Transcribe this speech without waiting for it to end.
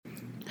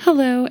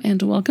Hello,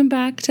 and welcome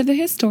back to the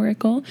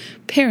Historical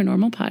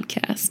Paranormal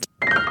Podcast.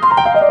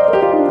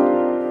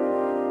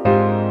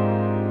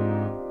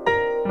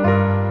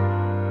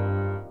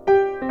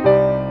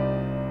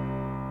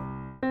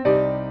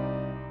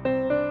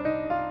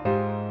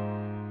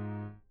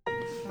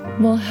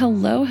 Well,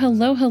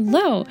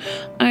 hello.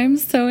 I'm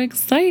so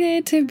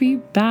excited to be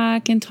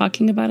back and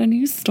talking about a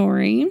new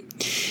story.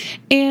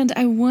 And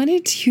I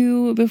wanted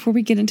to, before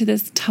we get into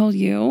this, tell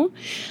you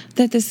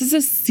that this is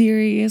a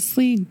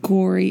seriously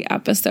gory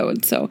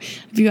episode. So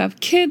if you have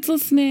kids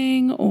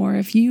listening or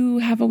if you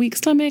have a weak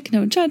stomach,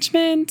 no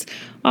judgment,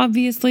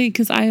 obviously,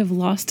 because I have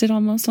lost it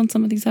almost on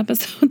some of these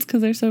episodes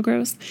because they're so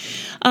gross.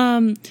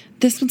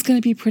 This one's going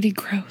to be pretty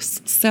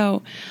gross.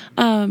 So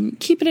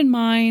keep it in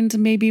mind.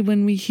 Maybe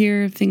when we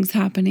hear things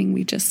happening,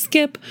 we just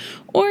skip,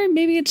 or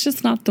maybe it's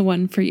just not the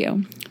one for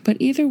you. But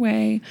either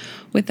way,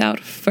 without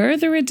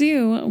further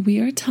ado, we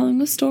are telling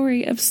the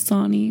story of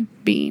Sawney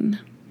Bean.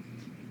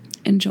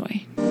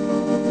 Enjoy.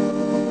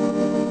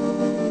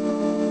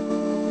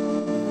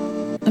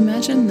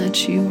 Imagine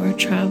that you are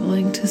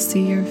traveling to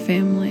see your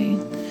family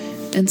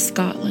in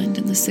Scotland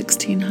in the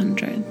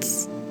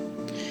 1600s.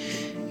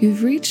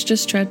 You've reached a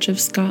stretch of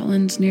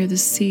Scotland near the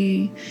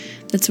sea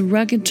that's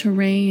rugged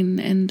terrain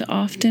and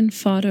often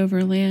fought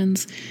over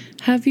lands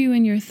have you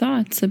in your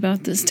thoughts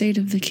about the state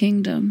of the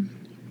kingdom.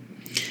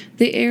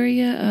 The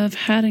area of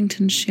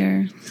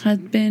Haddingtonshire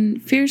had been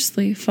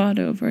fiercely fought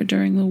over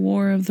during the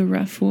War of the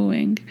Rough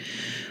Wooing,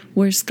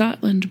 where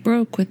Scotland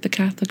broke with the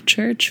Catholic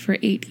Church for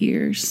 8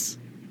 years.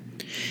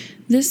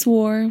 This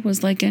war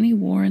was like any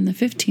war in the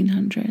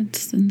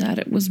 1500s in that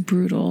it was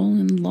brutal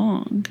and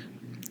long.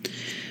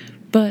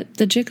 But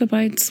the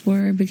Jacobites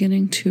were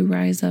beginning to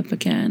rise up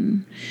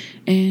again,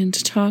 and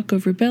talk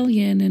of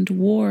rebellion and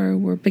war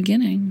were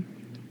beginning.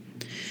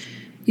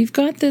 You've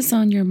got this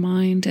on your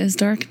mind as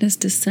darkness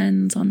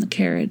descends on the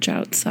carriage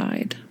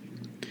outside.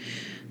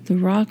 The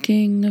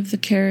rocking of the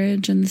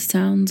carriage and the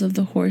sounds of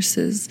the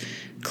horses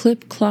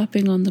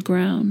clip-clopping on the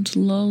ground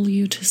lull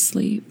you to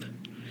sleep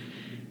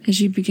as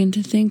you begin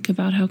to think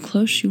about how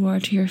close you are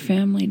to your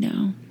family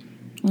now,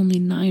 only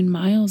 9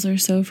 miles or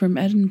so from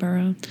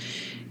Edinburgh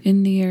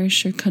in the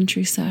Ayrshire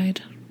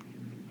countryside.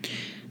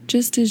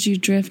 Just as you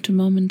drift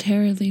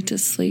momentarily to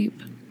sleep,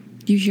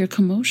 you hear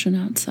commotion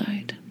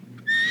outside.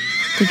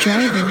 The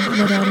driver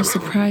let out a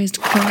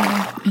surprised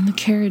cry, and the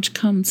carriage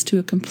comes to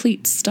a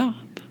complete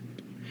stop.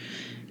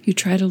 You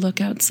try to look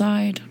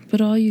outside,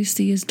 but all you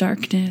see is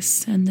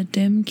darkness and the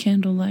dim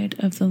candlelight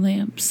of the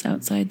lamps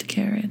outside the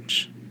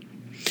carriage.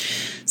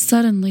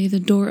 Suddenly, the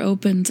door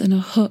opens and a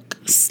hook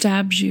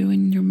stabs you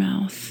in your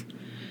mouth.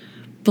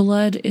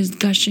 Blood is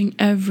gushing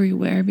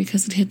everywhere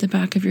because it hit the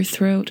back of your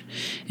throat,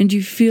 and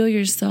you feel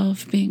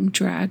yourself being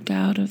dragged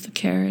out of the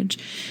carriage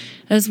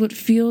as what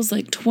feels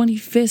like 20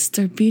 fists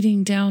are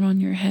beating down on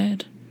your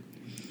head.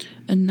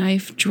 A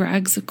knife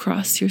drags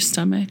across your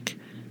stomach,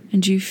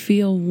 and you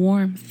feel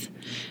warmth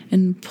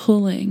and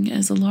pulling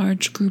as a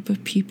large group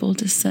of people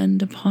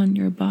descend upon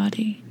your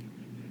body.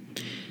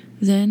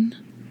 Then,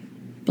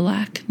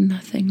 black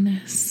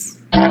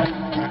nothingness.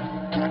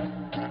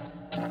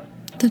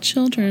 The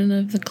children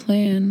of the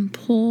clan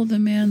pull the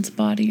man's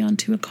body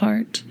onto a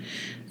cart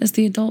as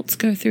the adults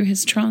go through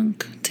his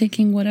trunk,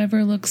 taking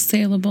whatever looks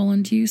saleable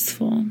and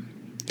useful.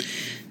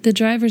 The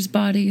driver's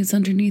body is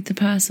underneath the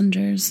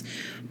passengers,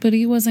 but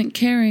he wasn't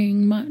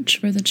carrying much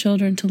for the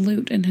children to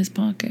loot in his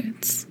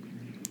pockets.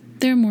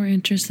 They're more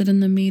interested in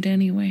the meat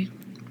anyway.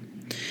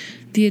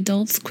 The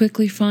adults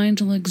quickly find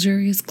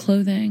luxurious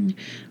clothing,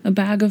 a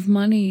bag of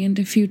money, and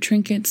a few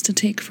trinkets to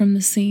take from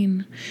the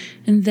scene,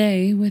 and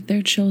they, with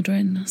their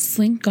children,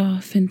 slink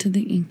off into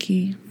the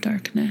inky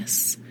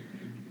darkness.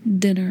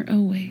 Dinner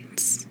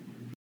awaits.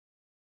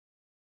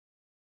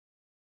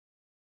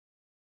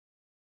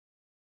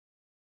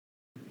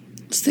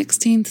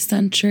 "16th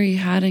century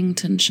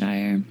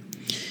Haddingtonshire,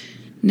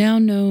 now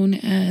known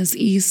as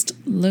East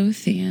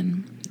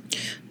Lothian,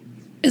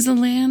 is a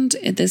land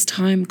at this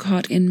time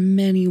caught in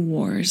many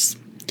wars.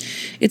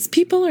 Its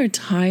people are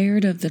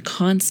tired of the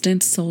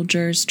constant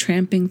soldiers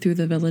tramping through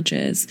the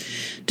villages,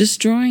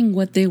 destroying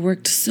what they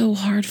worked so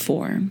hard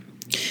for.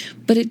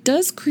 But it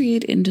does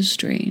create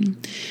industry,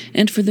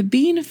 and for the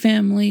Bean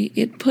family,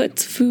 it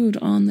puts food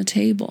on the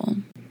table.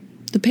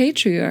 The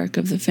patriarch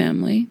of the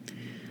family,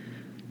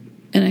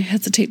 and I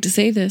hesitate to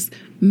say this,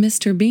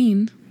 Mr.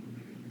 Bean,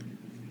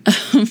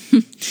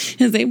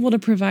 is able to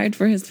provide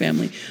for his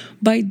family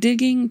by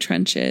digging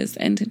trenches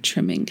and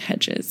trimming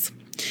hedges.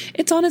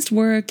 It's honest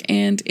work,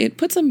 and it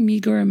puts a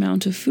meager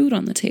amount of food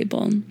on the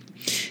table.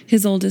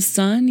 His oldest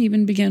son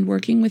even began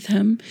working with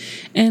him,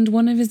 and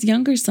one of his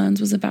younger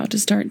sons was about to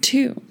start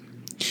too.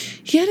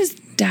 He had his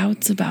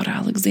doubts about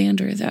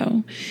Alexander,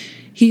 though.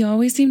 He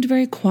always seemed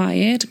very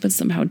quiet, but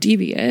somehow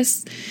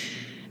devious,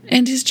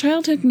 and his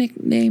childhood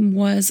nickname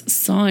was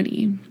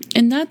Sawney,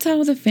 and that's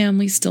how the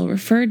family still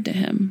referred to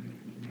him,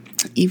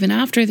 even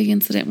after the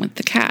incident with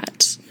the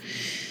cat.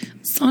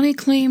 Sawney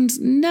claimed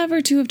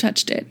never to have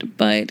touched it,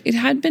 but it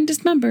had been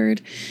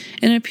dismembered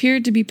and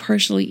appeared to be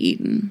partially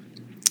eaten.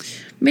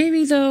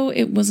 Maybe, though,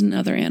 it was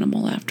another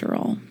animal after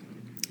all.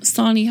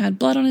 Sawney had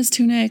blood on his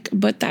tunic,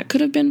 but that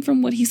could have been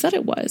from what he said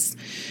it was,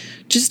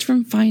 just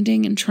from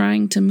finding and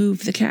trying to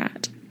move the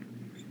cat.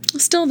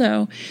 Still,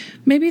 though,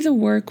 maybe the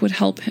work would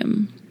help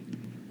him.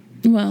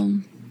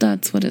 Well,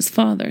 that's what his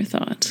father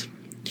thought.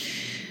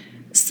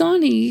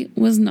 Sawney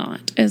was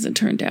not, as it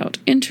turned out,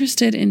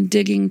 interested in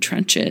digging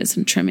trenches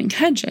and trimming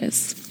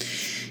hedges.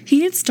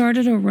 He had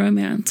started a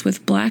romance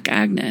with Black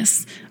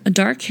Agnes, a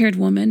dark-haired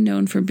woman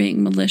known for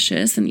being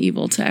malicious and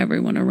evil to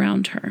everyone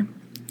around her.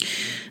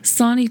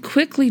 Sawney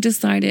quickly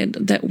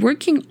decided that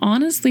working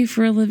honestly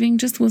for a living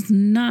just was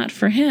not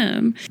for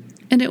him,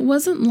 and it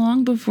wasn't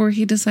long before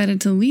he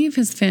decided to leave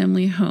his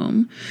family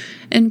home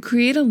and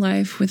create a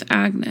life with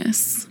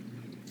Agnes.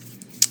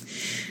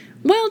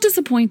 While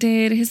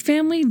disappointed, his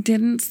family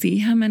didn't see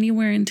him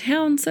anywhere in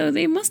town, so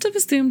they must have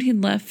assumed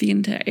he'd left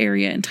the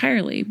area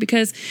entirely,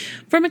 because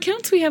from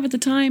accounts we have at the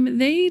time,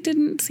 they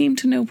didn't seem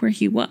to know where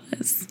he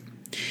was.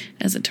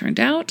 As it turned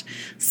out,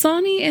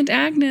 Sawney and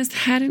Agnes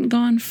hadn't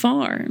gone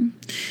far.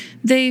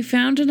 They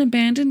found an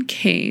abandoned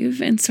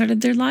cave and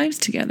started their lives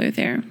together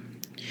there.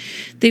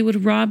 They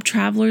would rob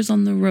travelers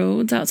on the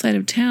roads outside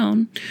of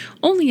town,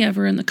 only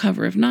ever in the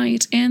cover of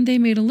night, and they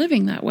made a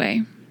living that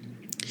way.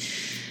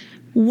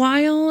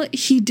 While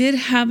he did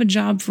have a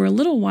job for a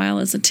little while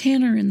as a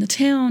tanner in the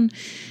town,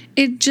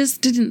 it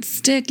just didn't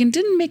stick and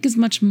didn't make as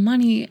much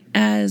money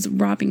as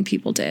robbing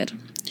people did.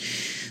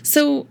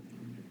 So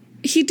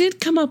he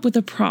did come up with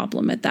a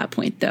problem at that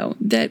point, though,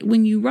 that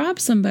when you rob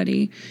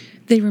somebody,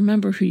 they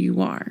remember who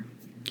you are.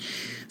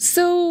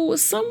 So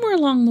somewhere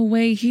along the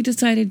way, he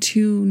decided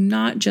to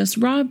not just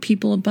rob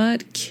people,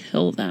 but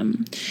kill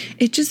them.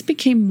 It just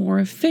became more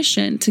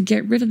efficient to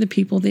get rid of the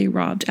people they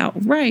robbed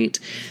outright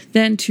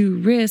than to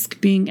risk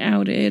being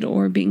outed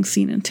or being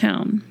seen in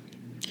town.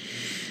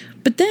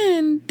 But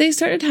then they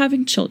started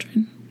having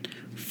children,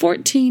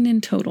 14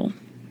 in total.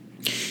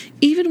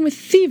 Even with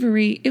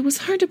thievery, it was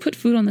hard to put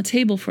food on the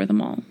table for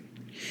them all.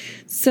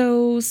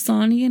 So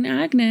Sawney and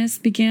Agnes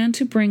began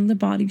to bring the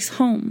bodies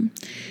home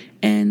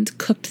and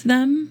cooked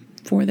them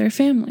for their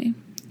family.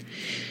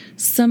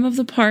 Some of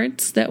the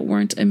parts that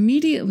weren't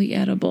immediately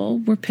edible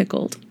were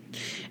pickled,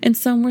 and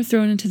some were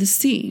thrown into the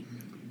sea.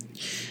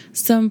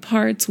 Some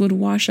parts would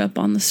wash up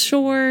on the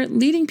shore,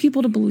 leading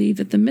people to believe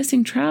that the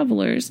missing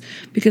travelers,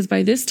 because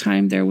by this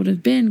time there would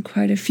have been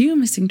quite a few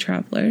missing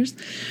travelers,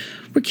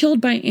 were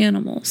killed by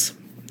animals.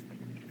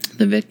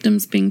 The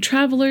victims being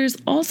travelers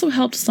also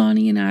helped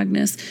Sawney and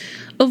Agnes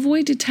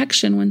avoid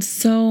detection when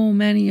so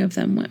many of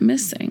them went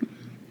missing.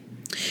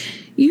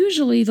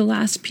 Usually the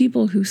last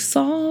people who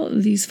saw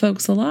these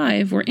folks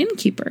alive were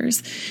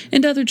innkeepers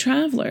and other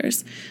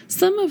travelers,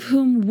 some of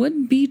whom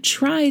would be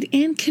tried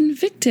and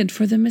convicted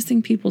for the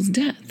missing people's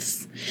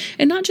deaths.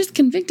 And not just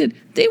convicted,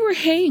 they were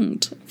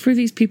hanged for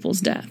these people's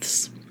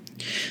deaths.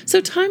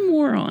 So time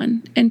wore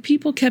on, and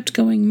people kept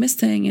going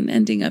missing and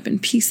ending up in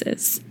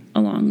pieces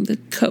along the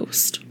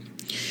coast.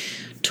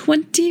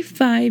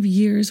 25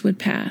 years would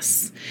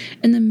pass,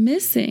 and the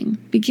missing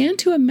began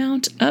to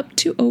amount up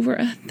to over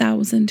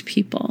 1,000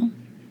 people.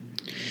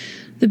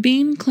 The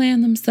Bean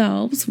clan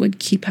themselves would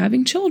keep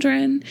having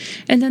children,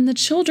 and then the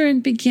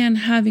children began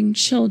having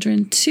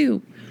children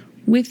too,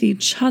 with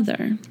each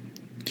other.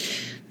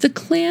 The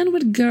clan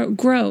would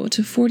grow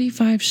to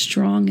 45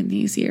 strong in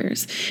these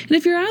years. And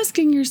if you're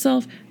asking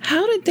yourself,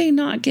 how did they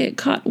not get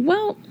caught?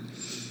 Well,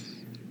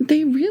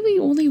 they really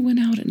only went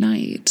out at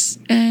night.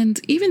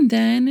 And even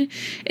then,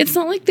 it's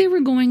not like they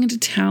were going into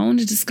town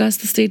to discuss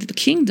the state of the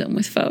kingdom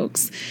with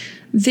folks.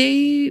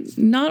 They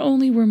not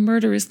only were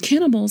murderous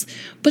cannibals,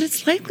 but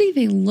it's likely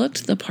they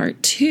looked the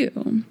part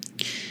too.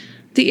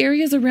 The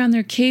areas around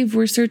their cave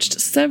were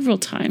searched several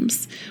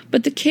times,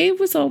 but the cave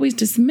was always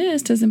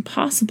dismissed as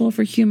impossible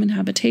for human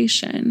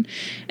habitation,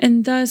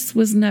 and thus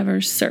was never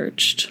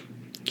searched.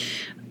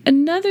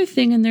 Another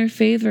thing in their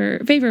favor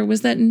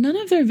was that none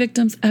of their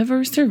victims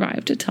ever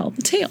survived to tell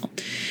the tale.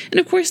 And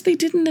of course, they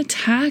didn't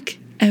attack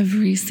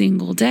every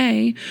single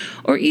day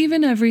or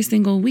even every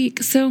single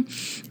week, so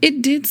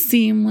it did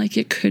seem like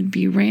it could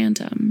be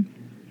random.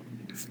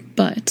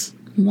 But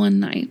one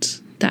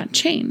night, that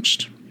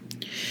changed.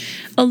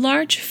 A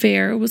large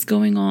fair was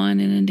going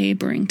on in a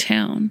neighboring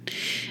town,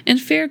 and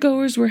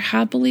fairgoers were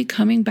happily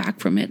coming back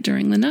from it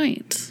during the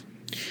night.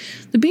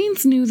 The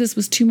Beans knew this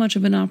was too much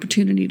of an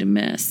opportunity to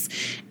miss,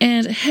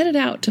 and headed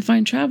out to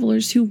find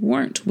travelers who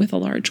weren't with a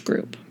large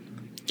group.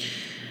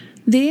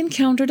 They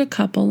encountered a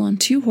couple on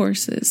 2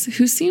 horses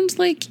who seemed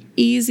like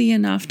easy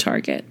enough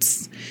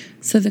targets,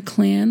 so the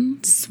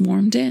clan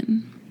swarmed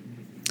in.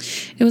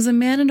 It was a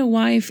man and a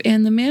wife,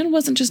 and the man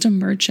wasn't just a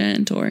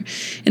merchant or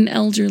an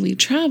elderly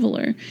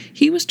traveler.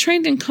 He was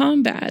trained in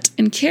combat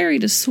and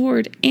carried a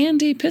sword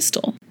and a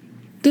pistol.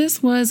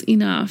 This was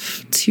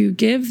enough to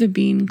give the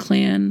Bean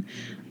clan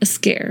a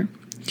scare.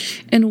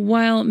 And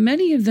while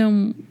many of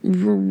them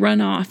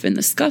run off in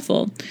the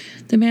scuffle,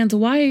 the man's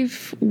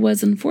wife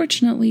was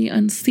unfortunately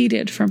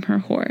unseated from her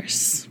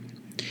horse.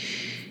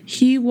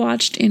 he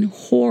watched in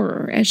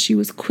horror as she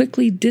was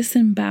quickly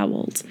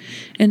disemboweled,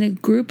 and a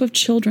group of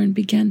children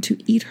began to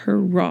eat her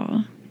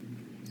raw.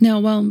 Now,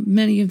 while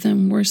many of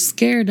them were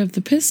scared of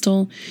the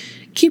pistol,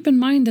 keep in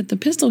mind that the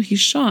pistol he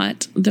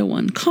shot, though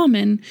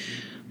uncommon,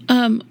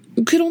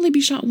 could only be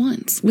shot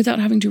once without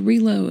having to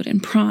reload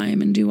and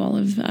prime and do all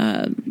of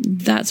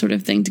that sort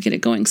of thing to get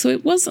it going. So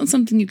it wasn't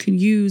something you could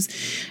use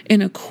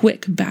in a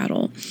quick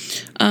battle.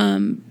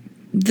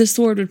 The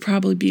sword would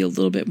probably be a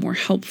little bit more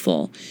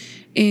helpful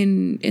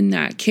in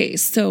that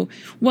case. So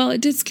while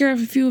it did scare off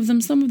a few of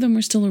them, some of them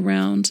were still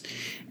around,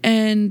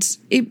 and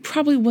it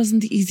probably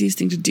wasn't the easiest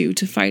thing to do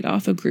to fight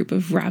off a group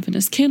of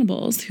ravenous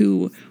cannibals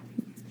who,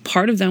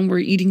 part of them were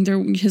eating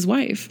his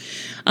wife,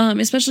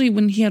 especially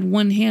when he had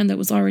one hand that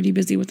was already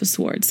busy with the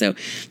sword. So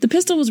the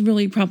pistol was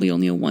really probably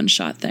only a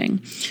one-shot thing.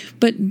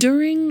 But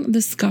during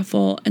the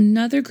scuffle,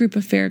 another group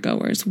of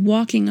fairgoers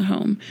walking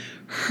home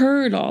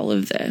heard all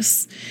of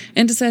this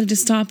and decided to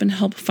stop and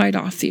help fight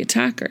off the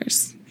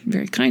attackers.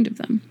 Very kind of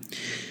them.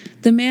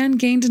 The man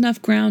gained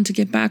enough ground to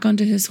get back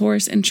onto his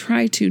horse and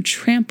try to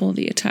trample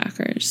the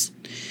attackers.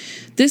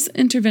 This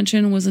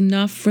intervention was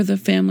enough for the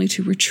family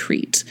to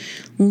retreat,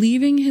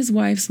 leaving his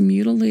wife's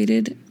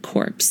mutilated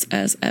corpse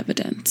as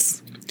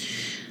evidence.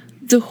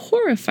 The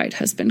horrified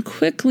husband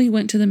quickly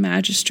went to the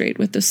magistrate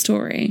with the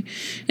story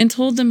and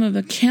told them of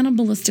a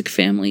cannibalistic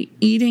family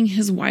eating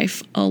his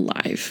wife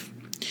alive.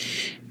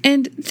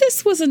 And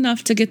this was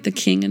enough to get the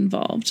king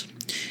involved.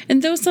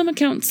 And though some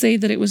accounts say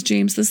that it was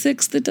James VI,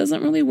 it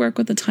doesn't really work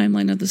with the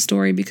timeline of the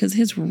story because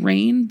his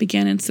reign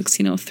began in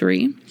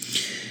 1603.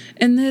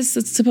 And this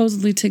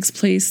supposedly takes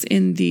place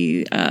in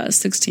the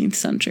 16th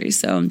century.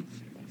 So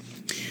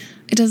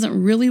it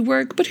doesn't really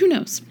work, but who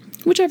knows?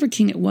 Whichever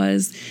king it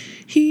was,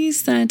 he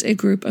sent a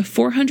group of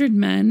 400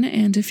 men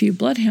and a few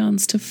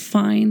bloodhounds to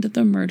find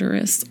the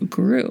murderous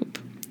group.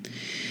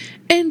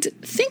 And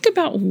think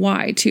about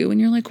why, too.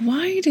 And you're like,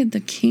 why did the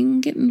king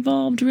get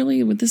involved,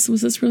 really? Was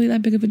this really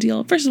that big of a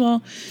deal? First of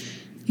all,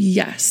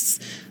 yes,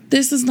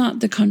 this is not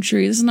the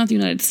country. This is not the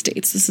United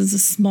States. This is a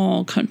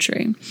small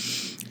country.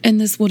 And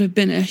this would have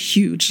been a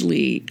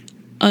hugely,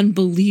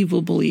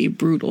 unbelievably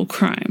brutal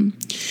crime.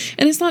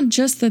 And it's not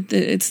just that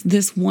it's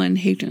this one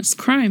heinous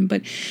crime,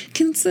 but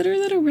consider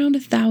that around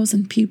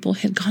 1,000 people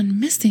had gone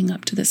missing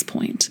up to this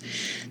point.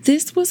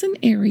 This was an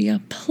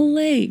area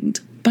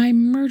plagued by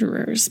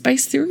murderers, by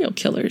serial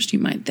killers, you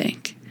might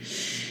think.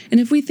 And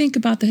if we think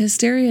about the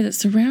hysteria that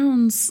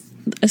surrounds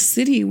a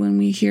city when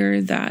we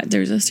hear that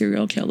there's a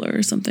serial killer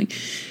or something,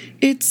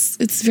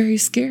 it's very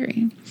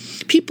scary.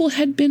 People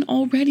had been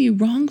already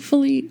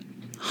wrongfully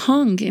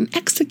hung and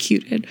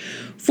executed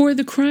for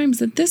the crimes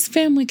that this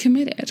family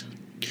committed.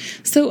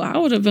 So I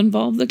would have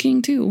involved the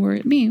king too, were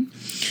it me.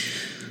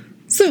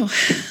 So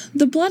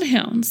the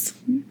bloodhounds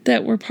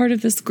that were part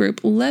of this group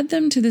led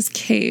them to this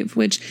cave,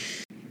 which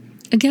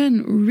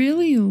again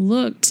really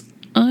looked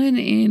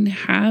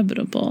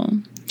uninhabitable.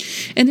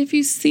 And if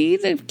you see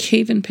the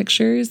cave in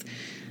pictures,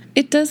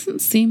 it doesn't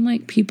seem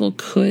like people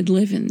could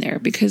live in there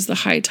because the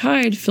high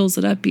tide fills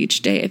it up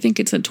each day. I think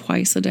it's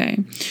twice a day.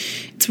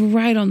 It's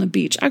right on the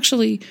beach.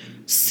 Actually,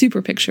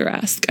 super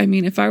picturesque. I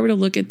mean, if I were to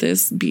look at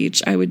this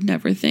beach, I would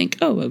never think,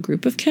 oh, a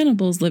group of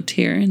cannibals lived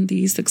here in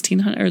the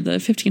 1600 or the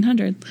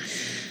 1500s.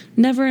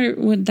 Never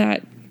would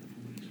that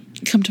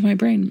come to my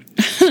brain.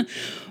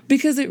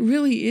 Because it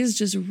really is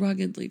just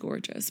ruggedly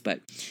gorgeous.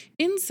 But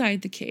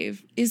inside the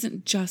cave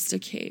isn't just a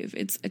cave.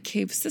 It's a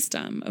cave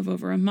system of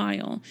over a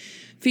mile,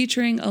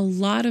 featuring a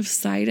lot of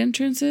side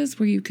entrances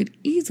where you could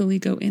easily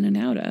go in and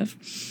out of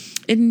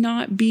and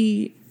not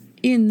be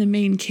in the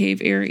main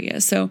cave area.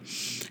 So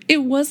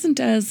it wasn't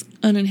as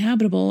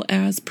uninhabitable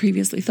as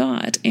previously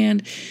thought.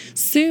 And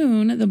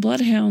soon the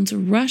bloodhounds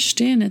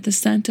rushed in at the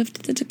scent of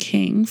the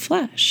decaying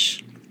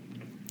flesh.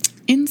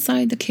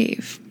 Inside the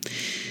cave,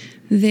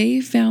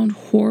 they found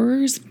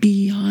horrors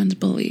beyond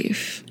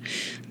belief.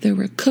 There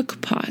were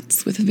cook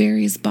pots with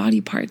various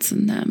body parts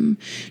in them,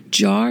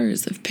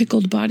 jars of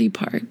pickled body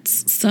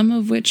parts, some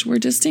of which were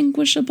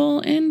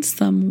distinguishable and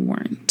some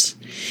weren't.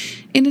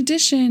 In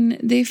addition,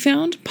 they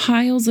found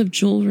piles of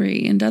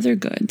jewelry and other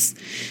goods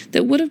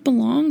that would have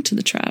belonged to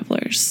the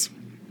travelers.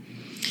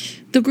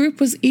 The group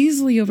was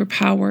easily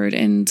overpowered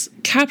and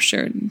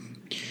captured,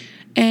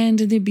 and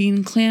the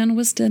Bean clan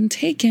was then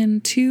taken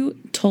to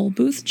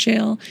Tolbooth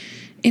Jail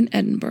in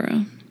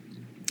Edinburgh.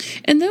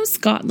 And though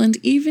Scotland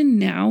even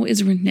now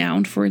is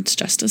renowned for its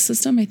justice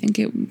system, I think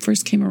it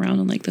first came around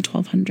in like the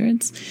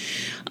 1200s,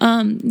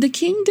 the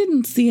king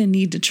didn't see a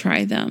need to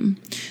try them.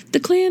 The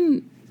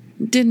clan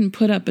didn't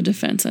put up a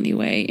defense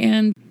anyway,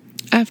 and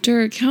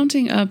after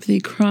counting up the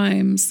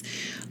crimes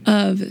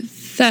of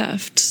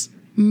theft,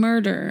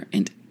 murder,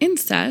 and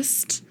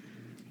incest,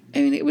 I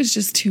mean, it was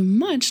just too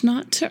much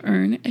not to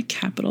earn a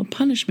capital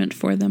punishment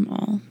for them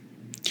all.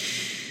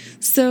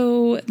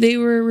 So they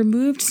were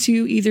removed to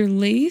either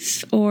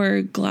Leith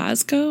or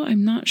Glasgow,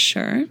 I'm not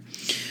sure.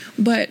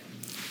 But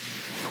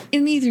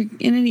in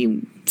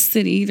any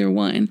city, either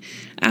one,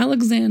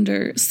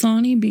 Alexander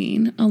Sawney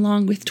Bean,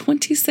 along with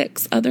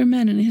 26 other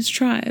men in his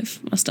tribe,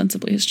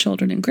 ostensibly his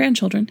children and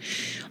grandchildren,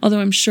 although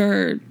I'm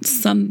sure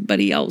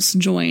somebody else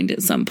joined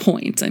at some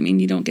point. I mean,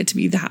 you don't get to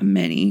be that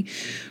many,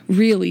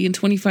 really, in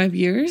 25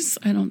 years?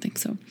 I don't think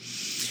so.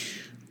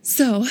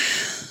 So,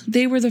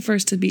 they were the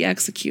first to be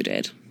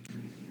executed.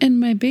 And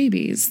my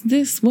babies,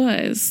 this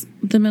was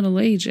the Middle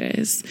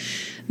Ages.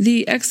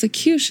 The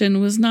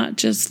execution was not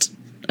just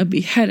a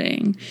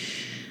beheading.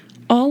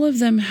 All of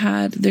them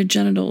had their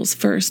genitals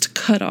first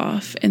cut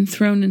off and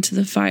thrown into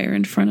the fire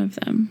in front of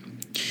them.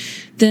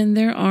 Then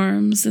their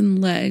arms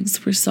and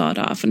legs were sawed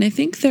off. And I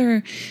think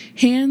their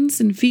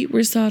hands and feet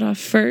were sawed off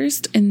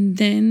first, and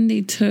then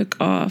they took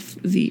off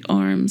the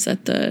arms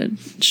at the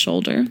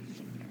shoulder.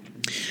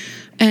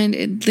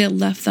 And they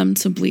left them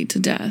to bleed to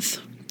death.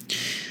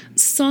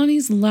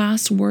 Sawney's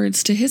last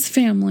words to his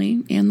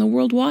family and the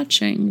world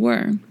watching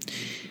were,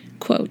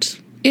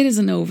 quote, "It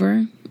isn't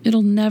over.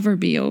 It'll never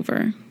be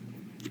over."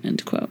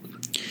 End quote.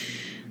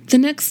 The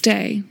next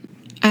day,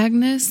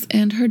 Agnes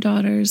and her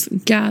daughters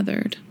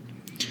gathered.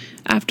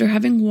 After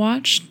having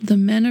watched the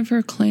men of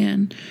her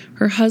clan,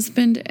 her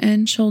husband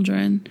and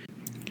children,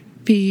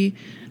 be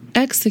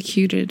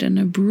executed in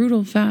a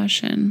brutal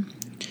fashion,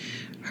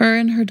 her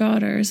and her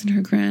daughters and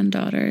her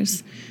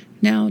granddaughters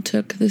now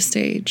took the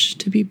stage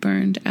to be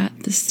burned at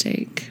the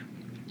stake.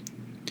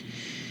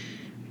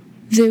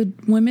 The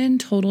women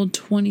totaled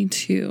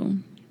 22,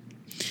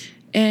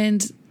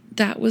 and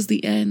that was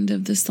the end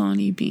of the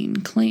Sawney Bean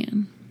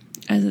clan,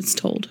 as it's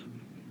told.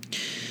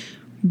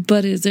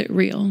 But is it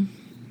real?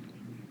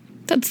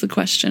 That's the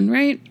question,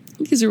 right?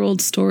 These are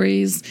old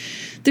stories.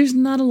 There's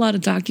not a lot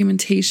of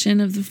documentation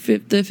of the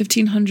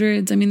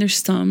 1500s. I mean, there's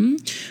some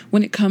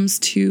when it comes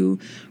to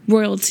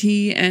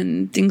royalty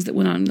and things that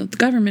went on with the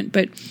government.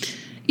 But,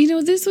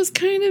 this was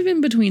kind of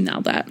in between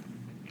all that.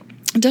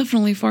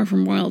 Definitely far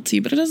from royalty,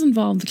 but it does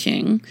involve the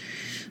king.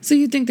 So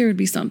you'd think there would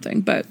be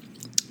something, but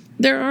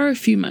there are a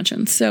few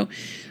mentions. So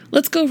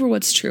let's go over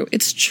what's true.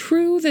 It's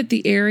true that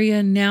the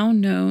area now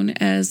known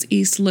as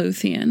East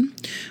Lothian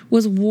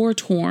was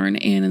war-torn,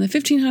 and in the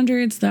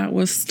 1500s, that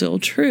was still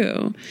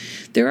true.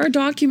 There are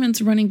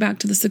documents running back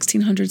to the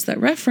 1600s that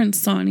reference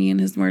Sawney and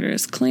his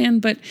murderous clan,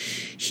 but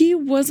he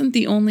wasn't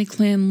the only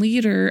clan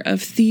leader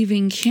of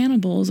thieving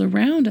cannibals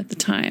around at the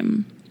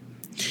time.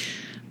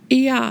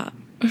 Yeah,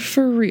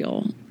 for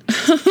real.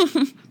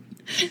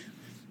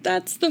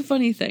 That's the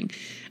funny thing.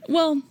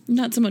 Well,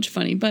 not so much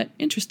funny, but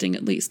interesting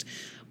at least.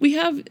 We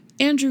have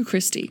Andrew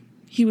Christie.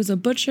 He was a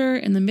butcher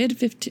in the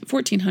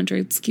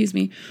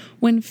mid-1400s,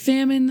 when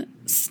famine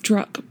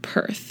struck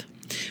Perth.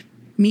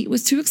 Meat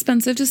was too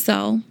expensive to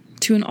sell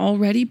to an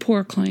already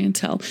poor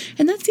clientele,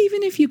 and that's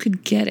even if you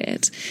could get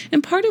it.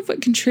 And part of what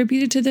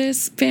contributed to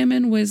this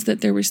famine was that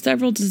there were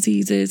several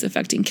diseases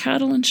affecting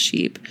cattle and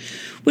sheep,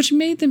 which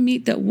made the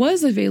meat that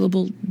was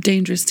available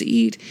dangerous to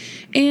eat.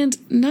 And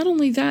not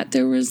only that,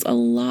 there was a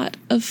lot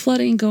of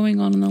flooding going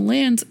on in the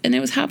lands, and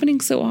it was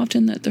happening so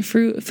often that the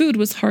food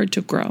was hard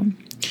to grow.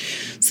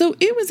 So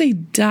it was a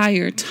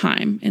dire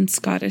time in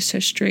Scottish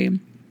history,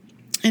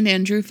 and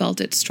Andrew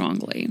felt it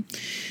strongly.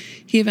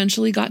 He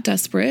eventually got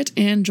desperate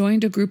and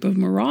joined a group of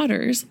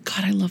marauders.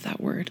 God, I love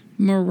that word.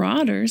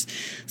 Marauders,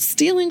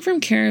 stealing from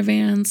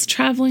caravans,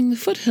 traveling the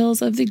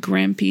foothills of the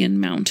Grampian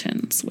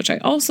Mountains, which I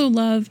also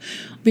love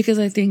because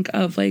I think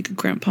of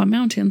Grandpa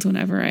Mountains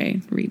whenever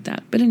I read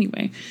that. But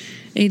anyway,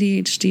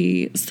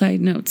 ADHD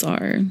side notes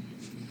are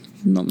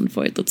null and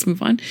void. Let's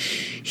move on.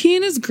 He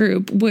and his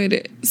group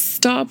would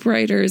stop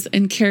riders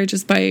and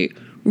carriages by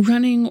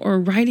running or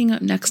riding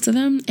up next to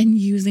them and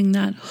using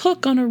that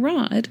hook on a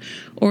rod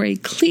or a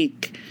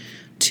cleek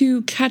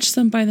to catch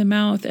them by the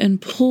mouth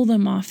and pull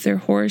them off their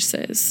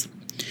horses.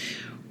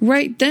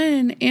 Right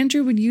then,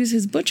 Andrew would use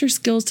his butcher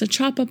skills to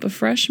chop up a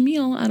fresh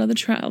meal out of the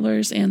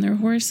travelers and their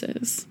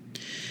horses.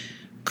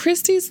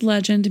 Christie's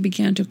legend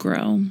began to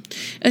grow,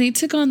 and he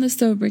took on the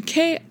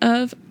sobriquet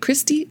of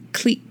Christie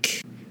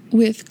Cleek,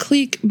 with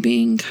cleek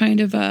being kind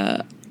of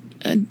a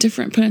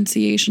different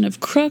pronunciation of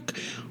crook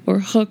or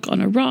hook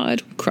on a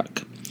rod,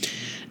 crook.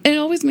 And it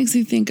always makes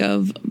me think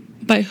of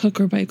by hook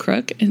or by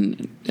crook,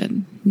 and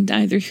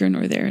neither here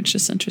nor there. It's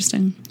just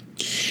interesting.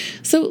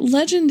 So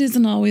legend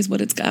isn't always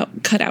what it's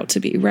cut out to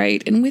be,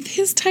 right? And with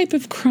his type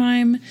of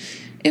crime,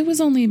 it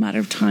was only a matter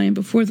of time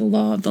before the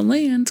law of the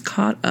land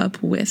caught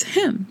up with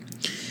him.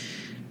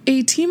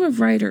 A team of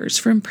riders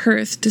from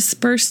Perth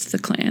dispersed the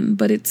clan,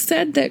 but it's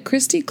said that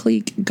Christie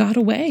Cleek got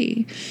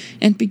away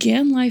and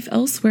began life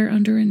elsewhere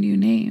under a new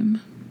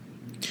name.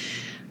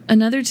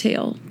 Another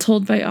tale,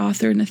 told by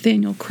author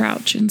Nathaniel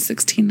Crouch in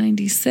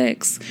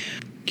 1696,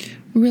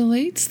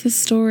 relates the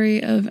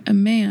story of a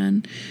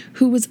man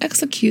who was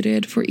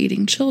executed for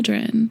eating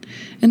children,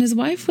 and his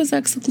wife was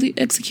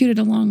executed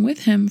along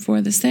with him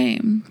for the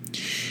same.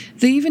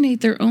 They even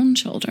ate their own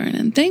children,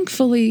 and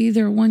thankfully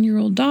their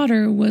 1-year-old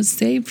daughter was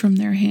saved from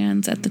their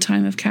hands at the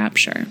time of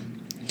capture.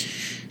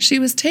 She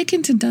was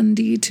taken to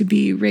Dundee to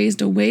be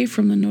raised away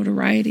from the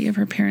notoriety of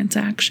her parents'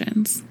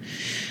 actions.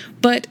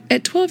 But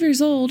at 12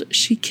 years old,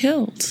 she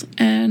killed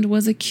and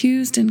was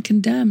accused and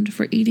condemned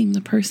for eating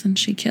the person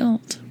she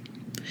killed.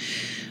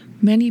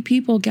 Many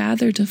people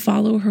gathered to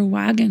follow her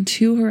wagon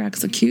to her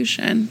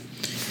execution,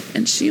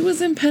 and she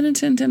was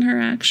impenitent in her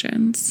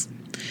actions.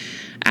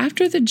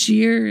 After the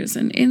jeers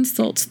and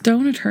insults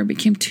thrown at her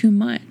became too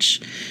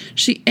much,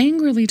 she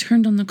angrily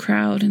turned on the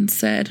crowd and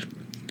said,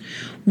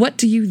 "What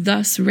do you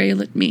thus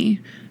rail at me,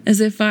 as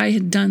if I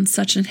had done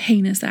such a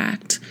heinous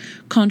act,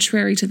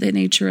 contrary to the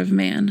nature of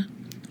man?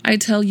 I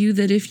tell you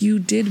that if you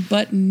did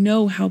but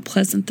know how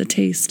pleasant the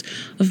taste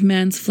of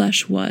man's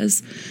flesh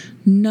was,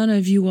 none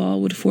of you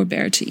all would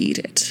forbear to eat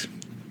it."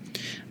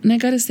 And I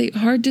gotta say,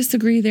 hard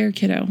disagree there,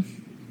 kiddo.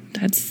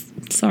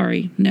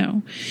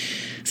 No.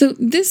 So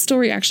this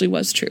story actually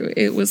was true.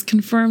 It was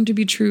confirmed to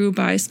be true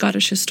by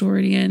Scottish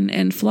historian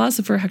and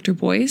philosopher Hector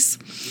Boyce.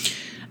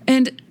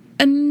 And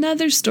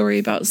another story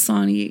about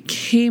Sawney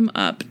came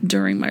up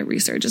during my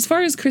research. As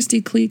far as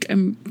Christy Cleek,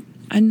 I'm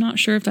not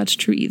sure if that's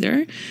true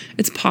either.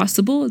 It's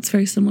possible. It's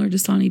very similar to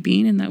Sawney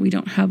Bean in that we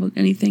don't have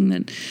anything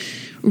that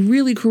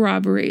really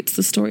corroborates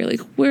the story,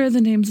 like where are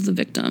the names of the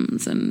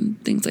victims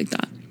and things like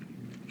that.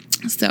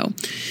 So,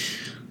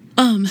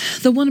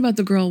 the one about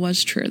the girl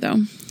was true,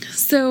 though.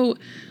 So,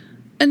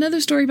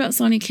 another story about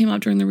Sawney came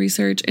out during the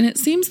research, and it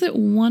seems that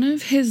one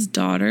of his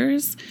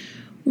daughters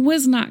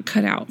was not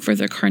cut out for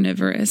the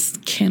carnivorous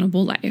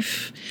cannibal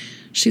life.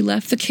 She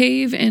left the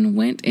cave and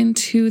went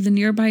into the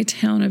nearby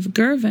town of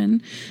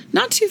Girvan,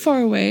 not too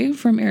far away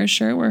from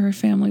Ayrshire, where her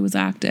family was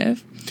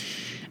active,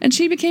 and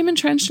she became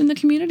entrenched in the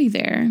community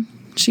there.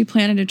 She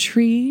planted a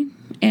tree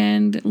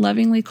and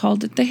lovingly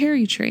called it the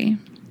Hairy Tree.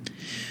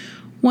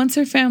 Once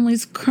her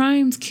family's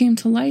crimes came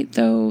to light,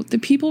 though, the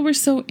people were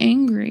so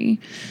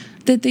angry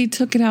that they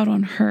took it out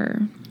on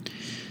her.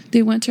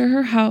 They went to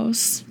her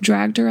house,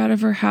 dragged her out of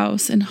her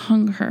house, and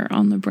hung her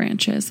on the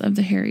branches of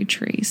the Hairy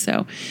Tree.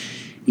 So,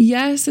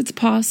 yes, it's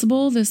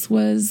possible this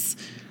was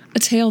a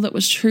tale that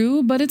was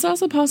true, but it's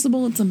also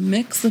possible it's a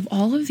mix of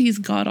all of these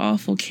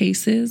god-awful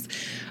cases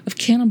of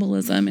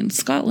cannibalism in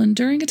Scotland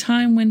during a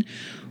time when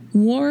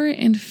war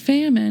and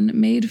famine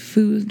made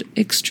food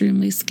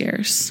extremely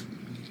scarce.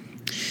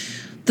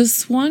 The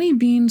Sawney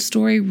Bean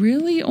story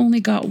really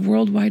only got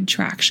worldwide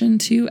traction,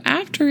 too,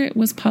 after it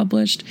was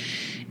published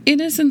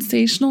in a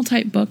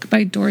sensational-type book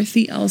by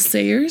Dorothy L.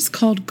 Sayers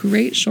called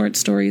Great Short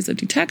Stories of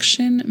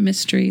Detection,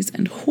 Mysteries,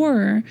 and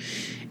Horror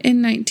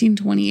in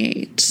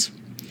 1928.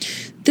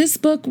 This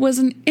book was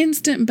an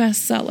instant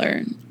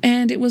bestseller,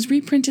 and it was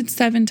reprinted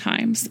 7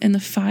 times in the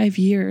 5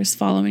 years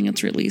following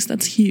its release.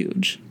 That's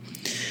huge.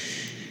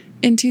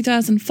 In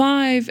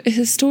 2005, a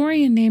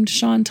historian named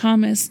Sean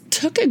Thomas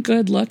took a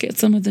good look at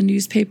some of the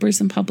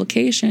newspapers and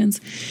publications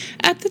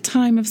at the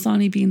time of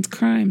Sawney Bean's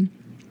crime,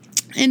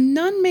 and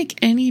none make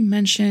any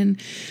mention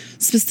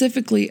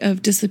specifically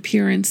of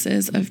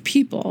disappearances of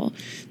people.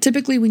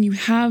 Typically, when you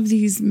have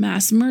these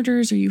mass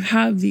murders or you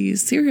have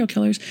these serial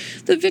killers,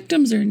 the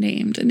victims are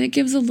named, and it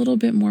gives a little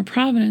bit more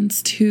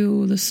provenance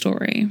to the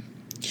story.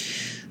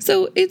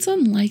 So it's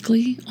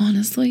unlikely,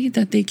 honestly,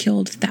 that they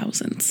killed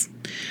thousands.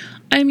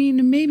 I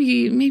mean,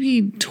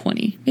 maybe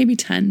 20, maybe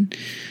 10,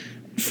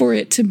 for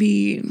it to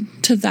be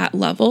to that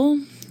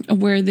level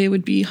where they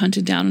would be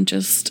hunted down and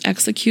just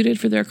executed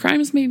for their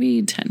crimes,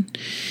 maybe 10.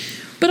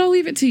 But I'll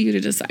leave it to you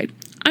to decide.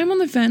 I'm on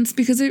the fence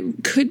because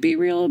it could be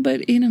real, but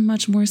in a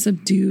much more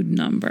subdued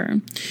number.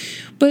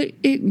 But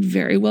it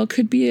very well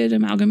could be an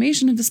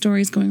amalgamation of the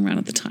stories going around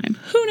at the time.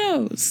 Who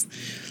knows?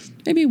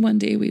 Maybe one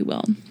day we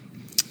will.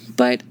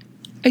 But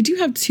I do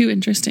have 2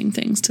 interesting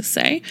things to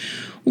say.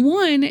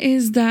 One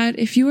is that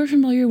if you are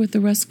familiar with the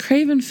Russ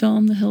Craven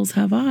film, The Hills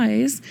Have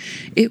Eyes,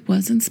 it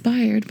was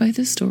inspired by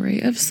the story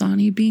of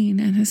Sawney Bean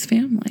and his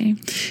family.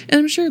 And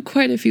I'm sure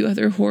quite a few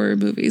other horror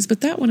movies,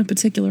 but that one in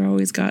particular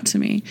always got to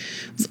me.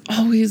 It was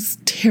always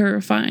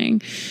terrifying.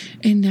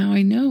 And now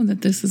I know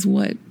that this is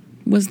what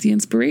was the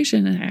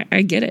inspiration, and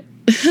I get it.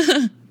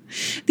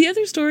 The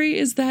other story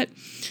is that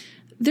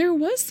there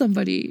was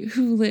somebody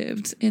who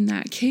lived in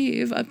that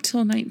cave up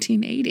till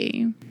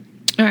 1980.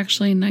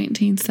 Actually,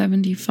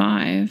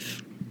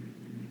 1975.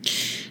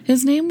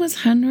 His name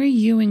was Henry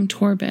Ewing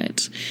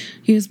Torbett.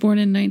 He was born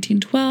in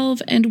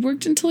 1912 and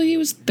worked until he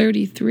was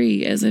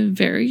 33 as a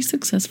very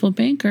successful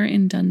banker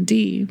in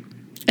Dundee.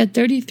 At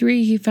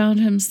 33, he found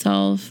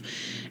himself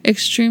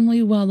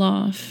extremely well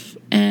off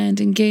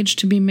and engaged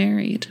to be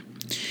married.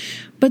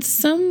 But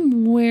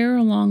somewhere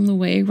along the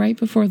way, right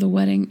before the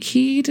wedding,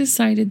 he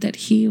decided that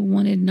he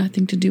wanted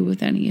nothing to do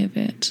with any of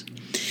it.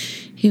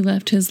 He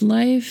left his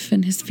life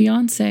and his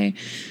fiancée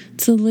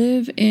to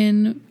live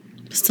in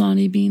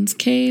Sawney Bean's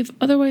cave,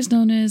 otherwise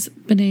known as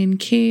Benane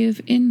Cave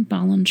in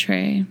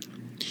Ballantrae.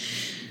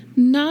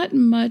 Not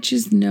much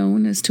is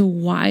known as to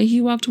why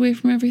he walked away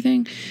from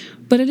everything,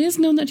 but it is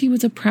known that he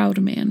was a proud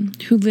man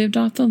who lived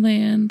off the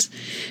land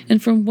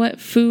and from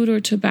what food or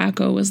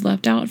tobacco was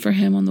left out for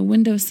him on the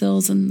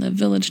windowsills in the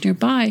village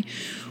nearby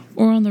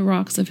or on the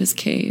rocks of his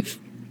cave.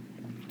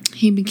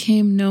 He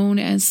became known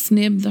as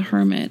Snib the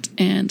Hermit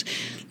and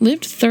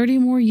lived 30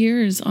 more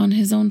years on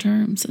his own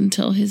terms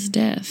until his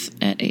death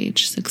at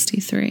age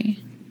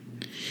 63.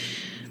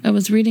 I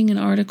was reading an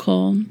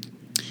article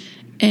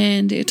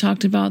and it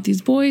talked about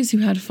these boys who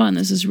had fun.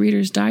 This is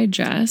Reader's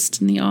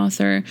Digest, and the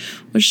author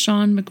was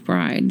Sean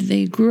McBride.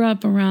 They grew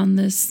up around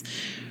this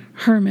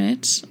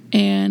hermit,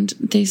 and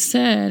he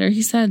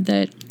said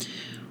that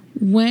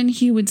when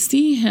he would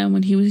see him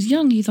when he was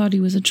young, he thought he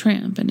was a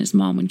tramp, and his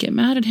mom would get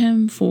mad at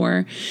him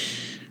for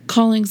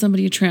calling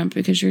somebody a tramp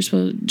because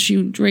she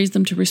raised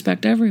them to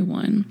respect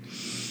everyone.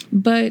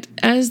 But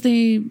as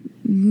they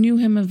knew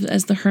him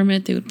as the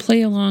hermit, they would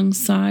play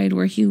alongside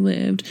where he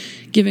lived,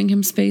 giving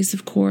him space,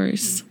 of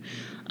course.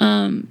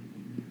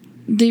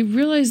 They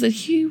realized that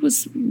he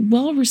was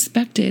well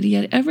respected. He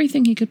had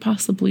everything he could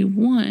possibly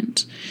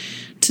want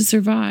to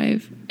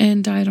survive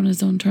and died on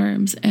his own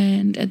terms.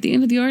 And at the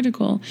end of the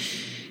article,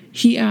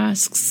 he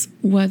asks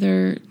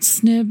whether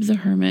Snib the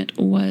Hermit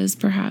was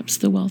perhaps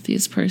the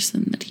wealthiest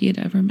person that he had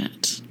ever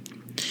met.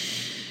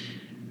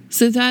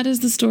 So that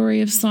is the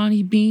story of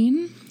Sawney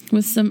Bean,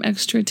 with some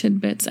extra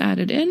tidbits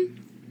added in.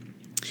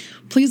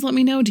 Please let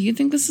me know, do you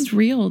think this is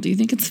real? Do you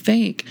think it's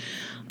fake?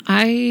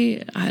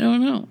 I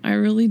don't know. I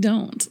really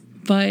don't.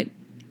 But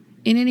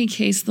in any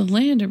case, the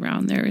land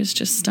around there is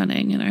just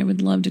stunning, and I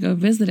would love to go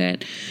visit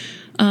it,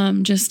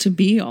 just to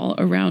be all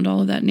around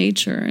all of that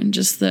nature and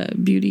just the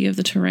beauty of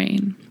the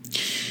terrain.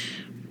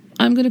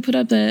 I'm going to put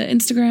up the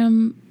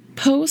Instagram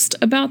post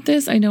about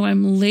this. I know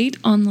I'm late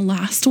on the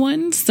last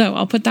one, so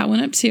I'll put that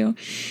one up too.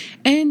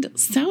 And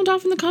sound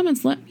off in the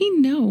comments. Let me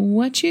know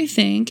what you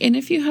think, and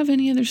if you have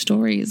any other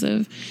stories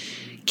of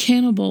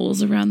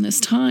cannibals around this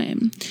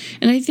time.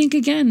 And I think,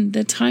 again,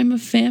 the time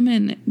of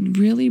famine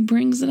really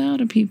brings it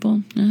out of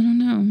people. I don't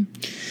know.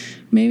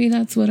 Maybe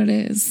that's what it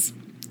is.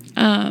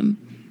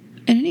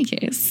 In any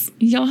case,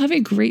 y'all have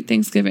a great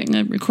Thanksgiving.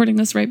 I'm recording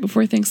this right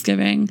before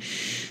Thanksgiving.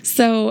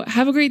 So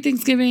have a great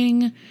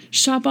Thanksgiving.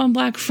 Shop on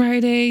Black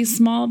Friday.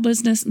 Small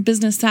business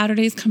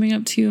Saturdays coming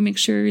up too. Make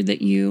sure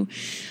that you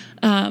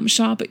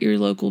shop at your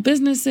local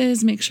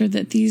businesses. Make sure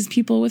that these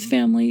people with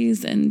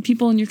families and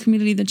people in your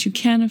community that you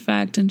can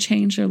affect and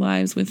change their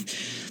lives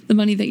with the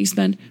money that you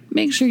spend,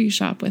 make sure you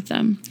shop with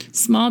them.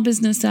 Small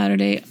Business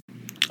Saturday.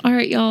 All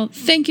right, y'all.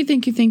 Thank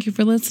you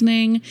for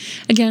listening.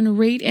 Again,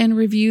 rate and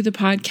review the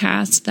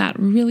podcast. That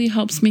really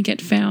helps me get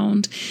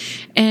found.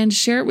 And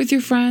share it with your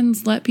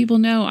friends. Let people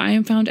know I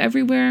am found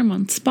everywhere. I'm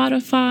on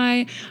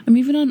Spotify. I'm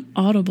even on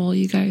Audible,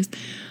 you guys.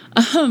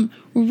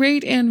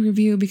 Rate and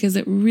review because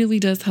it really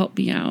does help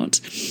me out.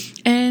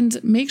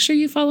 And make sure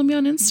you follow me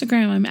on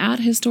Instagram. I'm at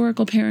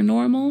Historical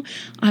Paranormal.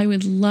 I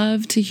would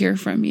love to hear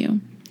from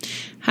you.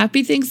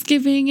 Happy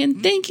Thanksgiving,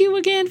 and thank you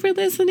again for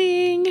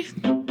listening.